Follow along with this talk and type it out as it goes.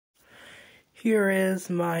Here is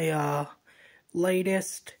my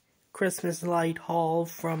latest Christmas light haul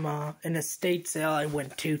from an estate sale I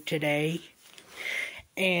went to today.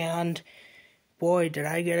 And boy, did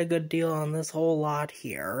I get a good deal on this whole lot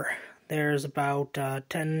here. There's about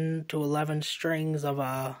 10 to 11 strings of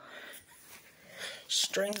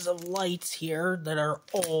lights here that are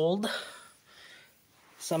old.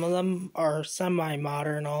 Some of them are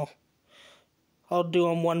semi-modern. I'll do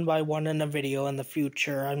them one by one in a video in the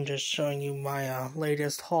future. I'm just showing you my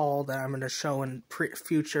latest haul that I'm going to show in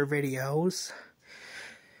future videos.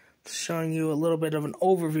 Showing you a little bit of an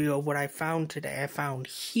overview of what I found today. I found a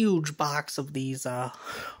huge box of these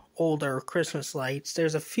older Christmas lights.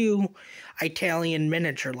 There's a few Italian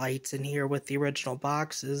miniature lights in here with the original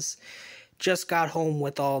boxes. Just got home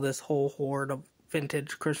with all this whole hoard of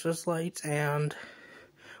vintage Christmas lights, and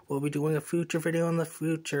we'll be doing a future video in the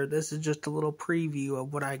future. This is just a little preview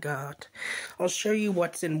of what I got. I'll show you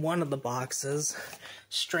what's in one of the boxes.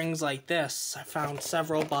 Strings like this. I found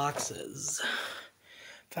several boxes.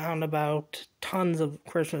 Found about tons of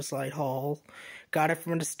Christmas light haul. Got it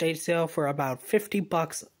from an estate sale for about 50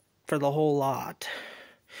 bucks for the whole lot.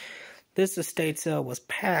 This estate sale was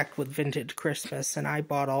packed with vintage Christmas, and I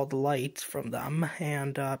bought all the lights from them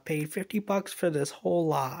and paid 50 bucks for this whole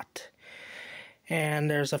lot. And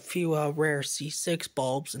there's a few rare C6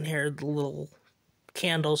 bulbs in here, the little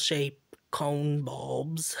candle-shaped cone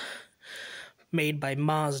bulbs made by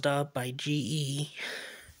Mazda, by GE.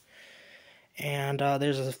 And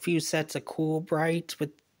there's a few sets of Cool Brights, with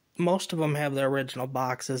most of them have the original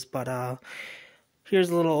boxes, but here's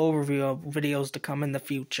a little overview of videos to come in the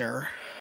future.